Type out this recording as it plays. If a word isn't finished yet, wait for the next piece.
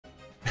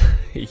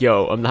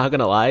Yo, I'm not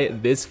gonna lie,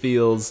 this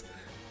feels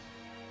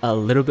a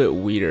little bit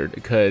weird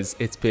because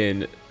it's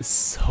been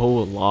so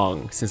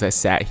long since I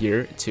sat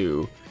here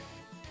to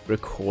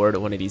record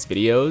one of these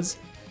videos.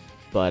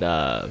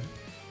 But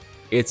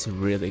it's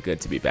really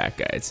good to be back,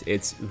 guys.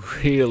 It's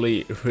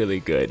really, really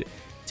good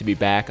to be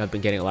back. I've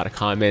been getting a lot of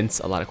comments,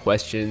 a lot of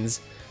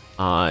questions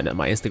on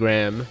my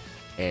Instagram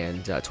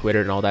and Twitter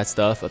and all that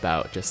stuff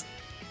about just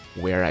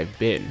where I've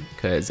been,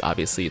 because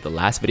obviously the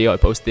last video I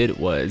posted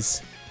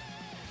was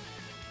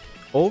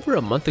over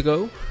a month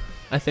ago,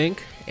 I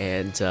think,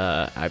 and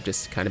I've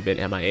just kind of been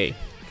MIA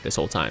this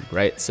whole time,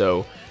 right?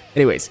 So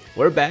anyways,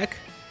 we're back.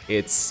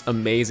 It's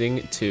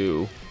amazing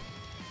to,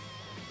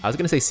 I was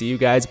gonna say see you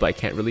guys, but I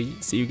can't really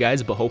see you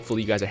guys, but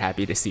hopefully you guys are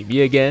happy to see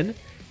me again.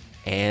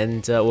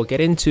 And we'll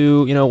get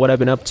into, you know, what I've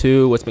been up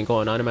to, what's been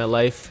going on in my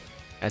life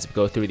as we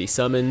go through these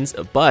summons.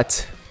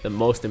 But the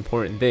most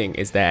important thing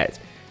is that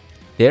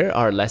there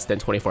are less than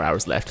 24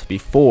 hours left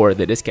before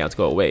the discounts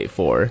go away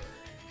for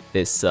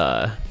this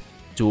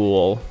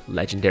dual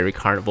legendary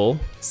Carnival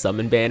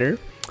summon banner,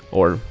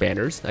 or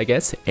banners, I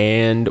guess.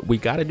 And we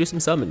gotta do some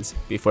summons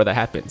before that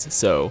happens.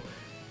 So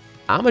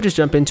I'm gonna just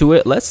jump into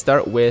it. Let's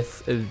start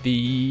with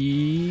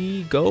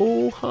the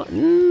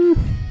Gohan.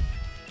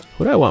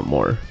 Who do I want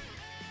more?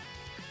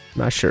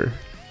 I'm not sure.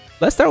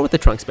 Let's start with the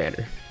Trunks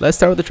banner. Let's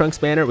start with the Trunks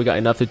banner. We got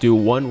enough to do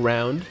one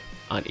round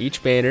on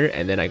each banner,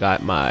 and then I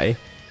got my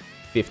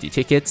 50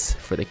 tickets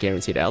for the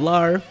guaranteed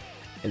LR,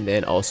 and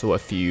then also a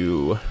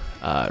few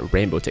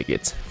rainbow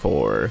tickets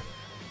for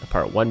the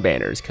part 1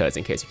 banners, because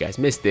in case you guys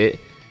missed it,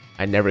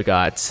 I never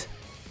got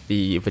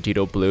the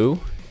Vegito Blue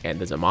and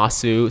the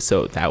Zamasu,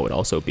 so that would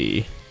also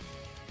be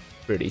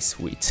pretty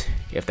sweet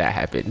if that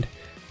happened.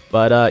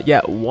 But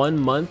yeah, 1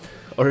 month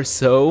or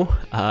so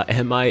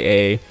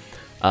MIA.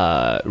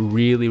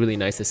 Really, really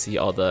nice to see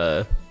all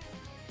the,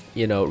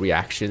 you know,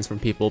 reactions from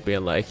people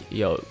being like,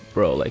 yo,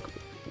 bro, like,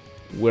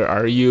 where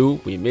are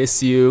you? We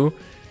miss you.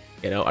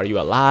 You know, are you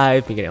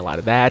alive? Been getting a lot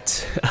of that.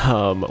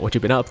 What you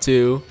been up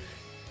to?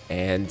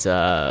 And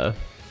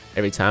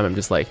every time I'm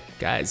just like,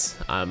 guys,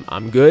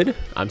 I'm good.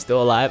 I'm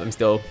still alive. I'm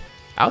still,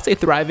 I would say,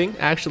 thriving.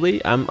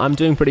 Actually, I'm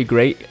doing pretty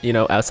great. You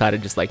know, outside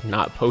of just like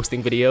not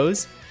posting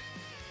videos.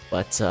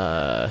 But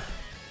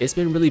it's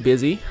been really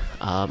busy.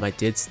 I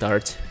did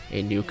start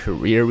a new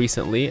career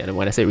recently, and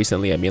when I say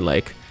recently, I mean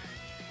like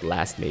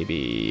last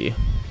maybe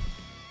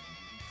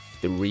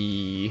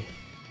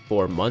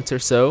 3-4 months or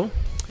so.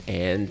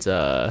 And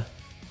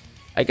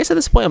I guess at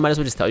this point I might as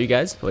well just tell you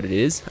guys what it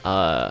is.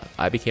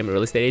 I became a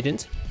real estate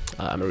agent.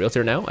 I'm a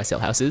realtor now. I sell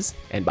houses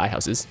and buy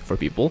houses for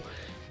people,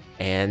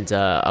 and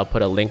I'll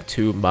put a link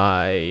to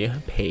my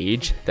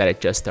page that I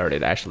just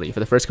started actually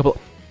for the first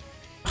couple.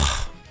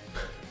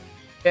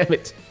 Damn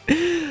it.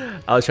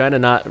 I was trying to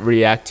not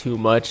react too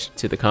much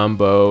to the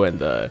combo and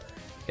the,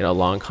 you know,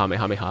 long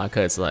Kamehameha,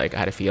 because like I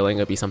had a feeling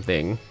it'd be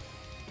something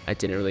I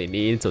didn't really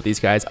need. So these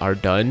guys are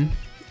done.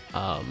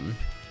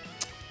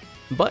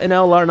 But an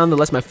LR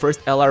nonetheless, my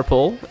first LR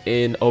pull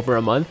in over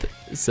a month,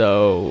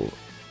 so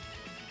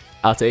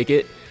I'll take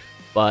it.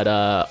 But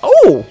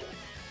oh,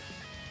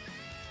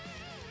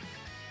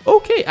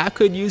 okay, I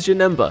could use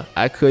Janemba.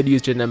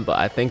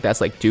 I think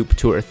that's like dupe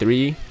 2 or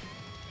 3.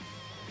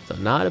 So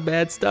not a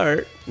bad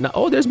start. No,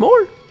 oh, there's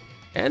more.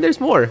 And there's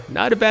more.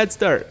 Not a bad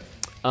start.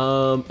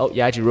 Oh,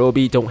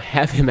 Yajirobe, don't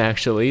have him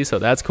actually, so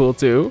that's cool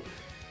too.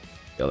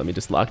 Yo, let me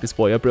just lock this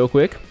boy up real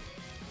quick.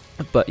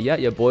 But yeah,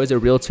 your boy's a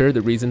realtor.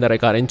 The reason that I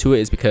got into it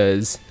is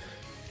because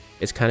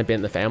it's kind of been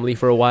in the family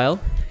for a while,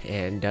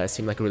 and it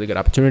seemed like a really good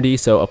opportunity.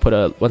 So I'll put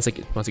a once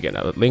again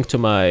a link to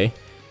my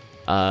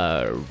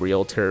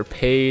realtor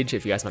page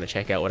if you guys want to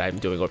check out what I'm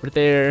doing over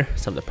there,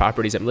 some of the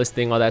properties I'm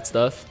listing, all that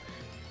stuff.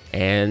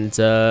 And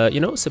you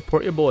know,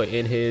 support your boy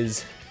in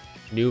his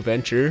new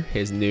venture,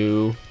 his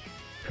new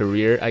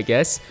career, I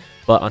guess.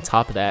 But on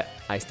top of that,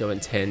 I still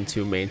intend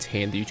to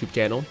maintain the YouTube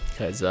channel,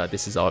 because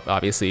this is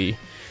obviously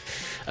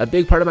a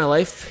big part of my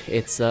life.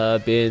 It's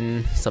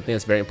been something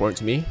that's very important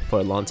to me for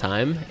a long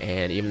time,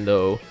 and even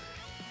though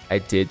I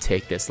did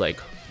take this like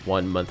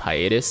 1 month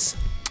hiatus,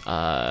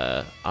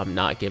 I'm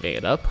not giving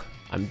it up.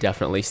 I'm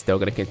definitely still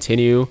gonna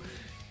continue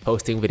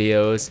posting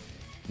videos,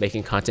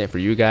 making content for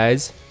you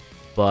guys.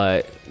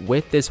 But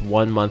with this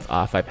 1 month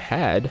off I've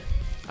had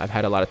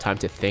a lot of time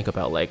to think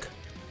about like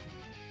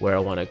where I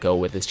want to go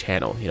with this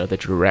channel, you know, the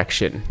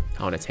direction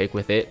I want to take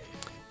with it.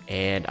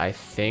 And I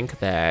think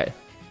that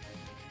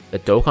the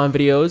Dokkan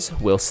videos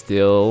will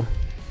still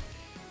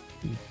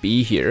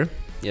be here.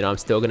 You know, I'm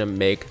still gonna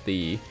make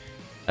the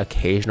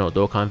occasional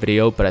Dokkan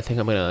video, but I think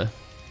I'm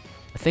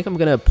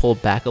gonna pull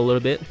back a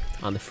little bit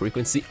on the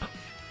frequency.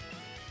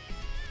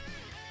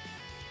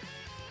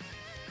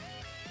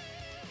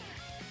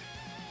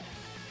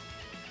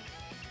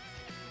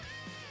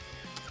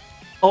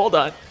 Hold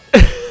on.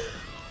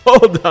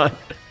 Hold on.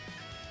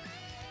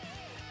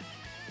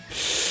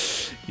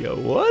 Yo,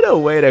 what a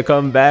way to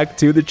come back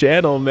to the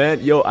channel,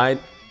 man. Yo, I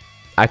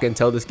can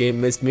tell this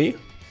game missed me.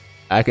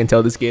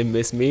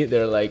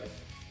 They're like,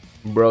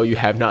 bro, you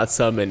have not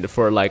summoned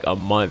for like a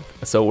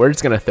month. So we're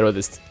just gonna throw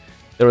this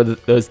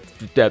those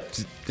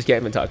just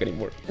can't even talk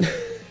anymore.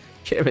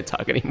 Can't even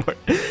talk anymore.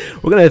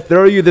 We're gonna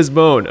throw you this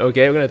bone,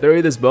 okay? We're gonna throw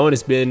you this bone.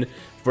 It's been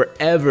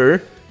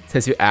forever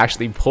since you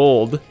actually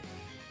pulled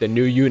the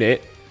new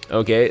unit,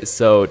 okay?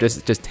 So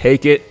just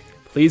take it.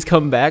 Please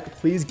come back.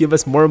 Please give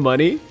us more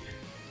money,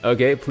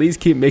 okay? Please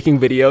keep making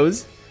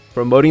videos,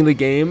 promoting the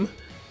game.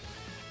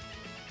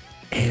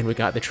 And we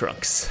got the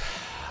trunks.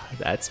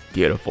 That's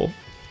beautiful.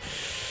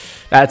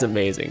 That's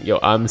amazing. Yo,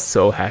 I'm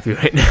so happy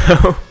right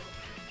now.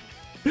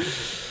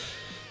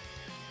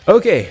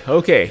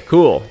 Okay,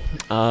 cool.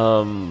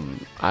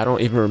 I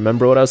don't even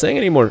remember what I was saying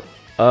anymore.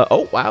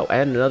 Oh, wow,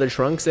 and another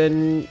Trunks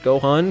and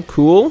Gohan.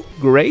 Cool,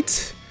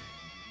 great.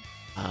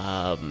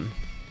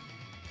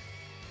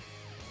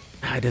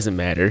 It doesn't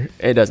matter.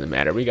 It doesn't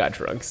matter. We got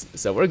Trunks.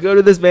 So we're good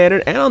with this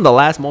banner. And on the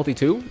last multi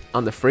too,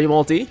 on the free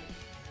multi.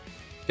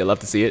 You'll love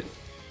to see it.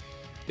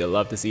 You'll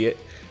love to see it.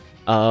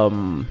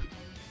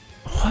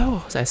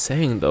 What was I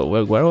saying though?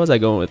 Where was I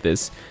going with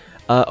this?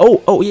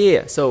 Oh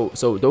yeah. So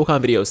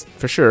Dokkan videos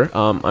for sure.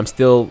 I'm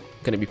still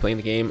gonna be playing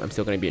the game. I'm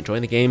still gonna be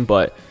enjoying the game,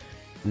 but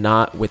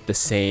not with the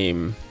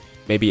same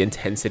maybe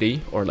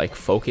intensity or like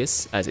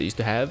focus as it used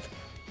to have.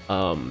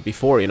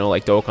 Before, you know,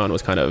 like Dokkan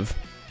was kind of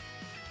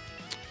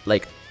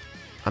like,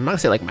 I'm not gonna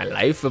say like my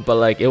life, but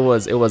like it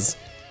was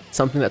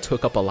something that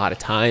took up a lot of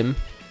time.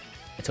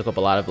 It took up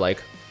a lot of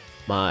like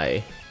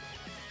my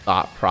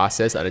thought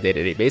process on a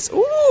day-to-day basis.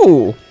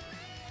 Ooh.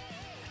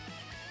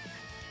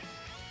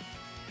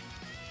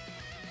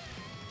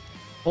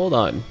 Hold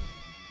on.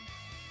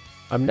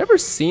 I've never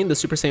seen the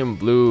Super Saiyan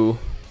Blue,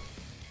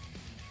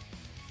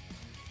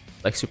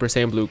 like Super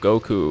Saiyan Blue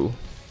Goku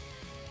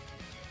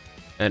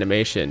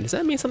animation. Does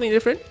that mean something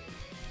different?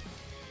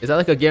 Is that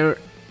like a guarantee?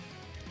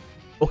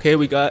 Okay,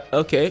 we got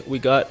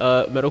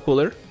Metal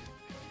Cooler.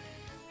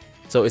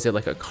 So is it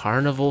like a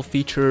Carnival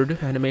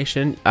featured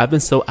animation? I've been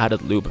so out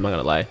of the loop, I'm not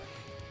gonna lie.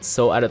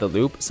 So out of the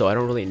loop, so I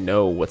don't really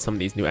know what some of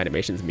these new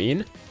animations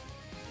mean.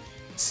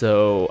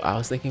 So I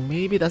was thinking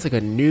maybe that's like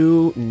a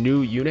new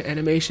unit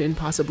animation,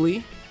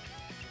 possibly.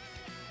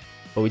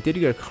 But we did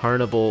get a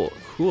Carnival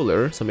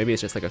Cooler, so maybe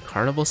it's just like a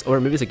Carnival, or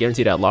maybe it's a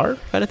guaranteed LR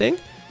kind of thing.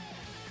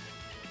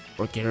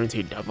 Or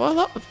guaranteed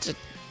double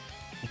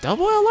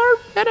LR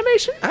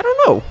animation? I don't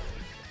know.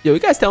 Yo, you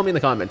guys tell me in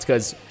the comments,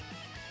 because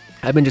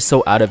I've been just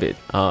so out of it.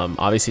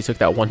 Obviously took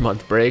that 1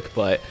 month break,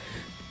 but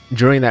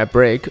during that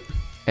break,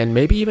 and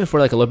maybe even for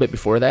like a little bit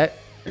before that,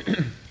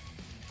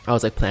 I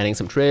was like planning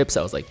some trips.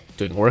 I was like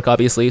doing work,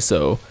 obviously,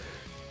 so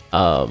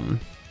I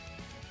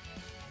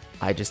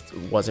just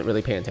wasn't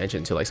really paying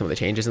attention to like some of the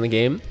changes in the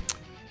game,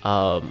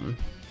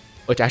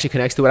 which actually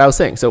connects to what I was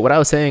saying. So what I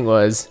was saying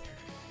was,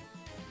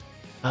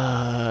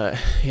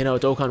 you know,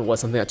 Dokkan was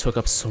something that took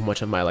up so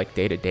much of my like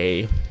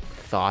day-to-day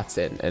thoughts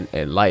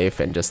and life,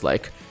 and just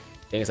like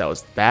things I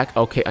was back.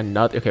 Okay,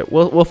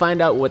 we'll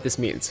find out what this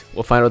means.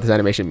 We'll find out what this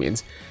animation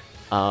means.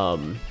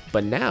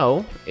 But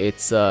now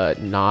it's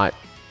not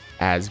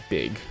as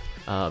big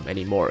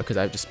anymore, because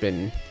I've just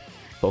been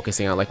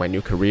focusing on like my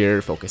new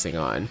career, focusing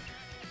on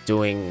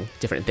doing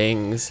different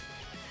things,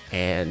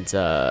 and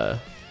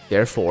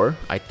therefore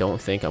I don't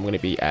think I'm going to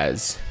be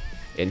as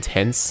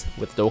intense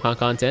with Dokkan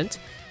content.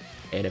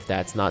 And if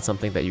that's not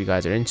something that you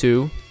guys are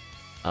into,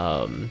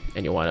 and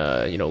you want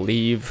to, you know,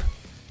 leave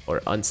or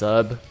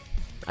unsub,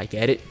 I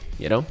get it.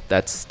 You know,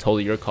 that's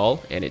totally your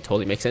call, and it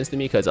totally makes sense to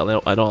me, because I know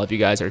all of you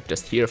guys are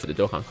just here for the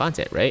Dokkan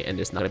content, right? And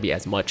there's not going to be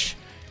as much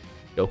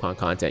Dokkan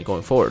content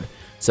going forward.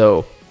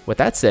 So with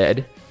that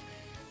said,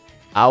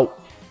 oh,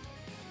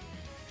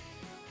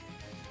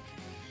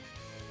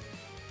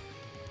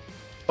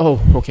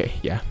 okay,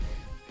 yeah,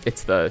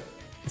 it's the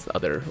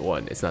other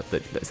one. It's not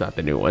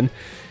the new one.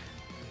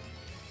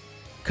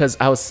 Because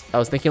I was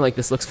thinking like,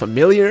 this looks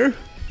familiar.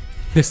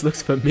 This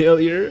looks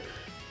familiar,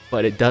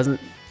 but it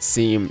doesn't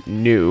seem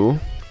new.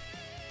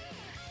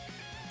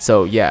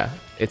 So yeah,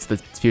 it's the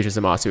Future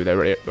Zamasu that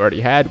we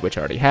already had, which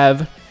I already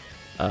have.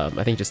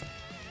 I think just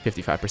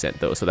 55%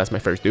 though, so that's my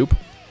first dupe.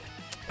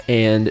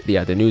 And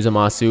yeah, the new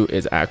Zamasu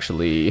is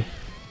actually...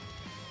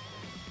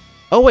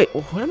 Oh wait,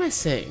 what am I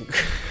saying?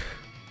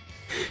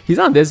 He's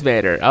on this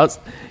banner. I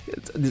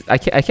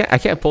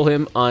can't pull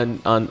him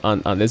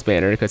on this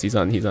banner, because he's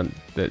on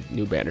the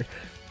new banner.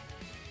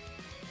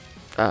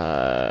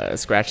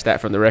 Scratch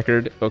that from the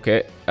record.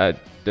 Okay.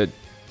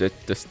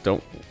 Just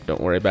don't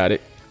worry about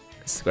it.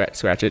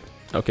 Scratch it.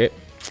 Okay.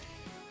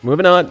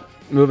 Moving on.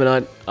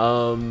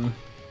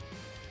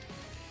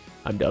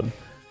 I'm dumb.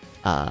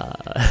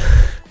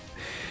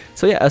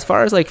 So yeah, as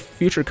far as like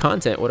future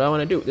content, what I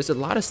want to do, there's a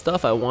lot of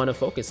stuff I want to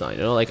focus on. You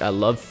know, like I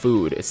love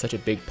food. It's such a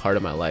big part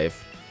of my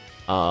life.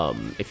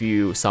 If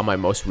you saw my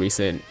most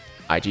recent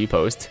IG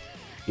post,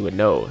 you would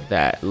know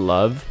that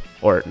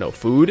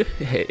food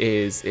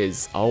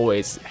is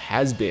always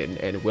has been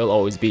and will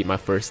always be my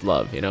first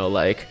love. You know,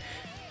 like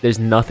there's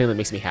nothing that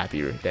makes me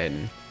happier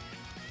than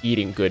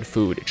eating good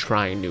food,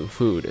 trying new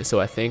food.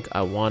 So I think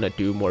I want to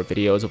do more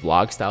videos,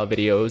 vlog style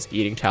videos,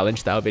 eating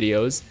challenge style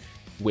videos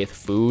with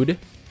food.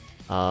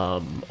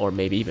 or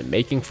maybe even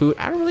making food.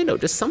 I don't really know,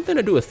 just something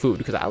to do with food,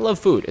 because I love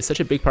food. It's such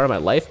a big part of my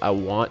life. I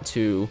want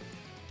to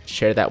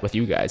share that with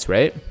you guys,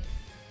 right?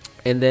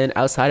 And then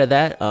outside of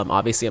that,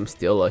 obviously I'm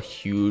still a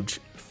huge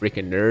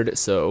freaking nerd,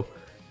 so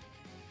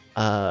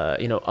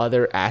you know,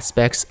 other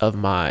aspects of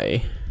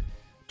my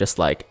just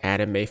like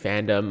anime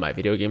fandom, my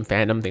video game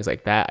fandom, things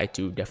like that, I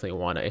do definitely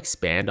want to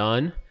expand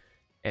on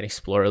and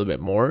explore a little bit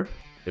more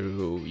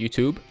through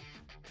YouTube.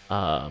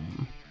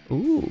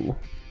 Ooh,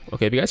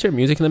 okay, if you guys hear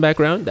music in the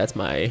background, that's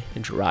my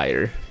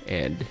dryer,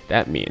 and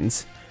that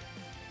means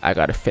I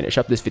gotta finish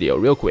up this video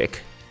real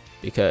quick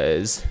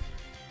because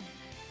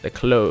the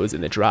clothes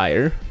in the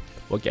dryer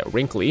will get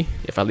wrinkly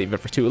if I leave it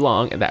for too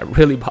long, and that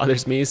really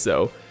bothers me.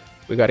 So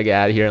we gotta get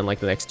out of here in like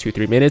the next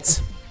 2-3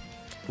 minutes,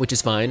 which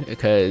is fine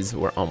because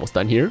we're almost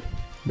done here,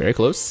 very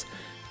close.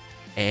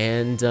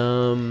 And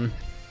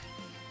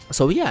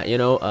so yeah, you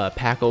know,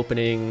 pack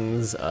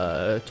openings,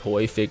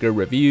 toy figure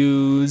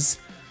reviews,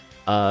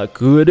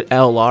 good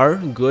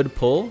LR, good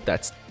pull.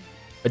 That's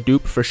a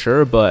dupe for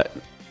sure, but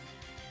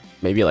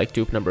maybe like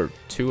dupe number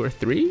 2 or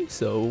 3,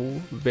 so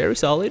very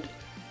solid.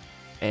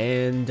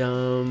 And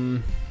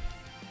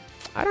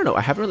I don't know,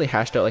 I haven't really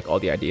hashed out like all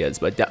the ideas,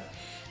 but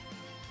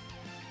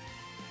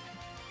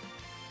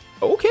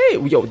okay,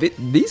 yo,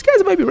 these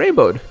guys might be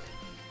rainbowed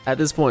at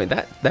this point.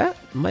 That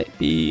might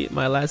be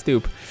my last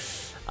dupe.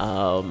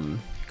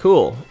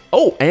 Cool.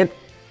 Oh, and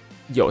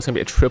yo, it's gonna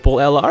be a triple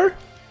LR.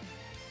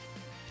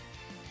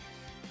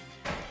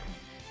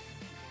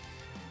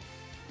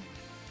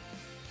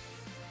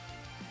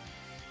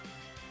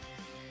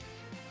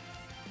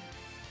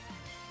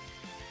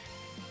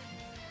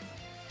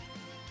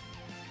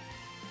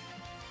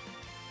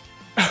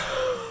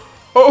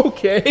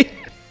 Okay.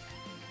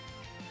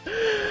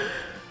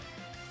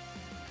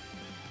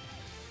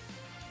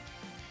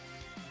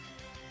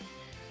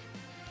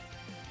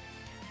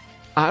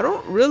 I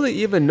don't really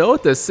even know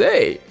what to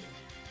say.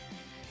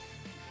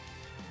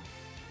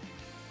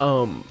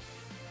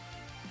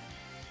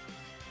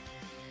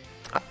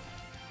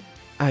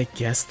 I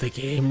guess the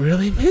game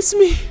really missed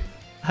me.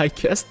 I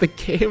guess the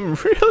game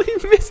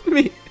really missed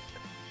me.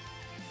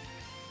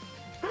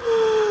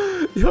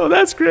 Yo,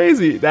 that's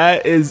crazy.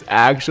 That is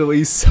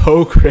actually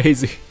so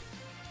crazy.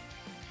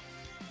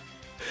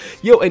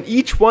 Yo, and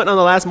each one on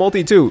the last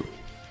multi too.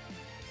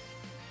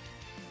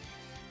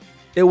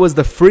 It was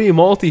the free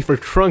multi for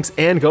Trunks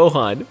and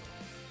Gohan.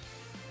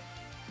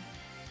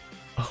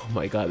 Oh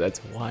my god,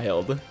 that's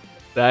wild.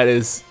 That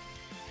is...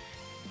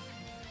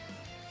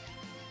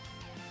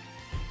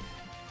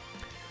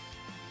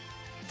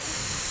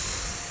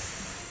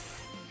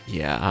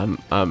 Yeah,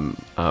 I'm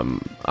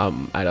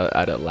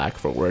at a lack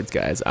for words,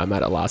 guys. I'm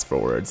at a loss for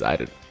words. I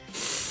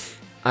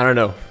don't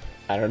know.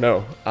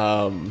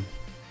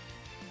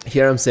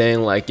 Here I'm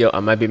saying like, yo, I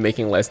might be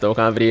making less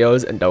Dokkan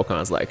videos, and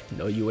Dokkan's like,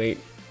 no, you ain't.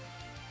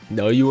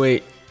 No, you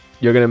ain't.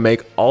 You're gonna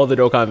make all the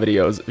Dokkan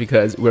videos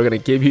because we're gonna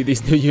give you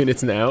these new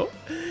units now,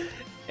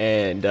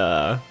 and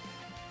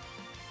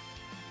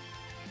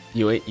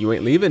you ain't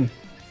leaving.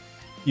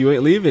 You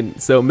ain't leaving.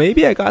 So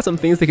maybe I got some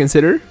things to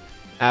consider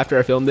after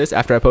I film this,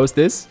 after I post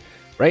this.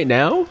 Right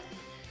now,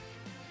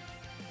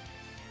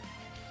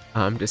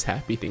 I'm just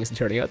happy things are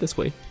turning out this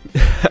way.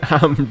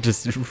 I'm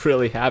just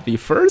really happy.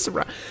 First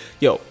round,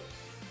 yo,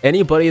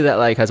 anybody that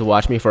like has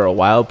watched me for a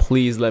while,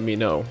 please let me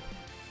know.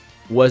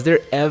 Was there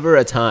ever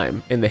a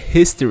time in the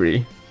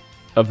history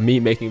of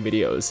me making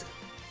videos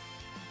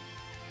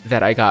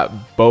that I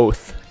got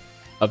both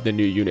of the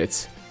new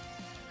units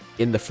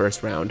in the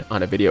first round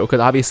on a video? Because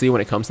obviously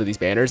when it comes to these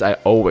banners, I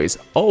always,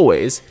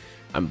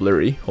 I'm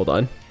blurry, hold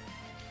on.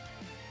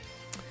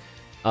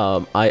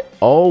 I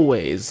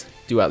always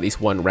do at least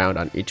one round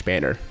on each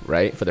banner,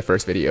 right, for the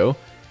first video.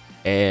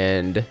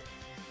 And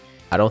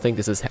I don't think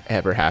this has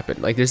ever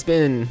happened. Like there's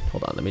been,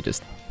 hold on, let me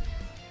just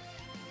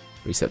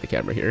reset the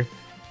camera here.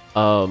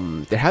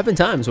 There have been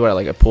times where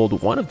I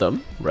pulled one of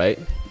them, right,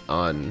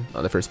 on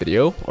the first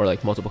video, or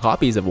like multiple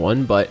copies of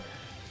one, but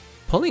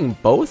pulling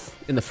both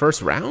in the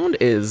first round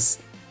is,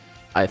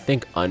 I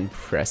think,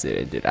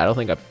 unprecedented. I don't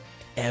think I've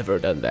ever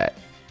done that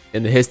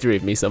in the history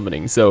of me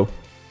summoning. So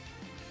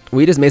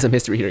we just made some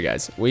history here,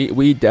 guys.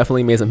 We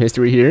definitely made some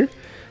history here.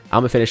 I'm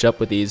gonna finish up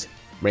with these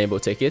rainbow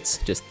tickets,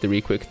 just 3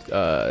 quick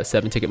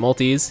 7-ticket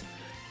multis,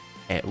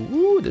 and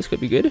ooh, this could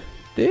be good.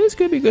 This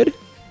could be good.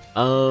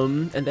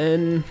 And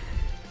then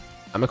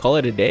I'm gonna call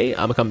it a day.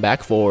 I'm gonna come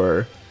back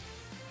for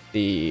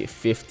the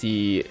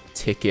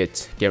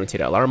 50-ticket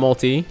guaranteed LR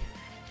multi.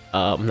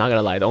 I'm not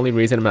gonna lie, the only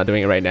reason I'm not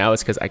doing it right now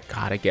is because I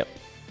gotta get...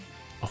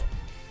 Oh,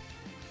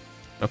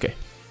 okay.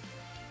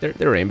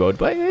 They're rainbowed,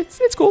 but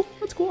it's cool.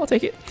 It's cool. I'll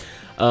take it.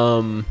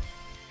 I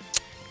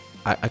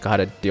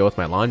gotta deal with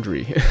my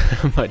laundry,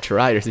 my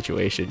dryer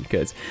situation,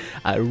 because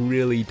I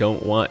really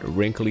don't want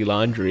wrinkly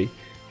laundry.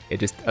 It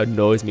just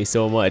annoys me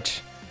so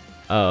much.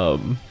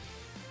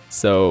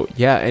 So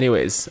yeah,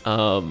 anyways,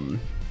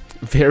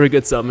 very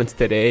good summons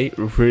today,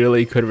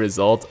 really good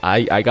results.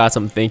 I got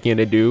some thinking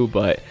to do,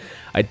 but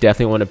I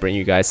definitely want to bring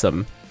you guys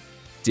some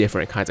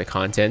different kinds of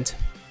content,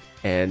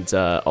 and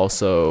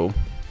also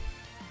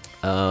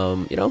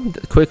You know,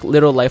 quick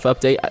little life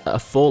update. A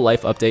full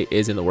life update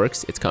is in the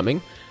works. It's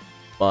coming.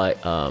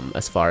 But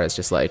as far as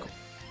just like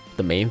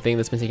the main thing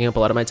that's been taking up a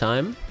lot of my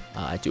time,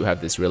 I do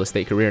have this real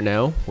estate career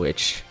now,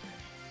 which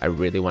I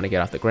really want to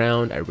get off the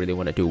ground. I really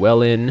want to do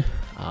well in.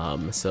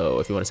 So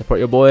if you want to support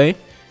your boy,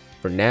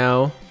 for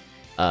now,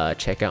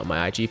 check out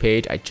my IG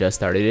page. I just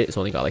started it. It's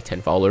only got like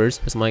 10 followers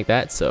or something like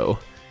that. So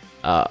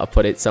I'll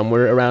put it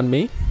somewhere around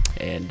me,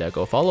 and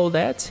go follow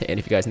that. And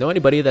if you guys know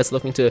anybody that's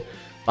looking to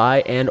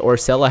buy and or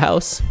sell a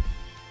house,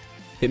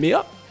 hit me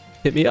up.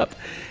 Hit me up.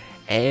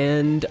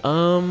 And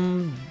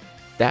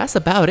that's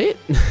about it.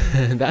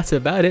 That's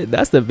about it.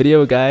 That's the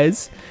video,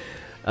 guys.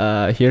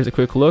 Here's a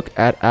quick look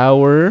at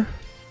our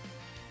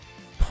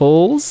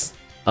pulls.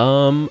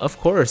 Of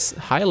course,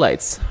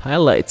 highlights,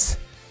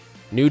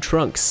 new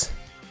trunks,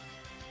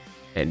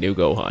 and new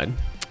Gohan.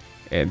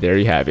 And there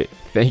you have it.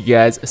 Thank you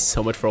guys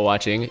so much for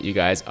watching. You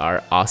guys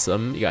are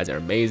awesome. You guys are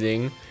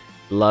amazing.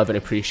 Love and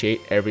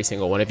appreciate every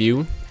single one of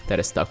you that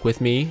has stuck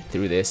with me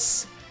through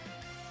this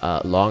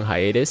long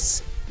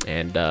hiatus.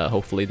 And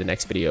hopefully the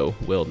next video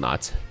will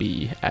not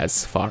be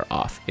as far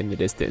off in the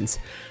distance.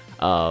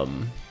 But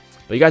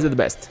you guys are the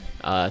best.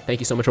 Thank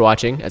you so much for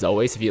watching. As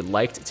always, if you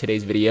liked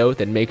today's video,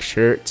 then make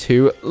sure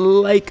to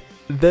like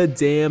the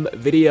damn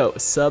video.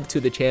 Sub to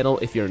the channel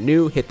if you're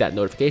new. Hit that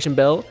notification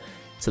bell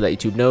so that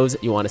YouTube knows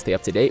you want to stay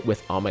up to date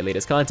with all my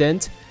latest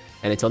content.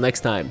 And until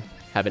next time,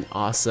 have an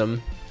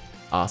awesome,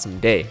 awesome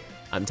day.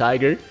 I'm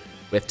Tiger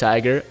with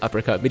Tiger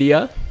Uppercut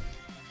Media.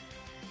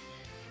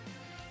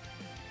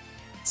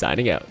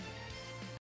 Signing out.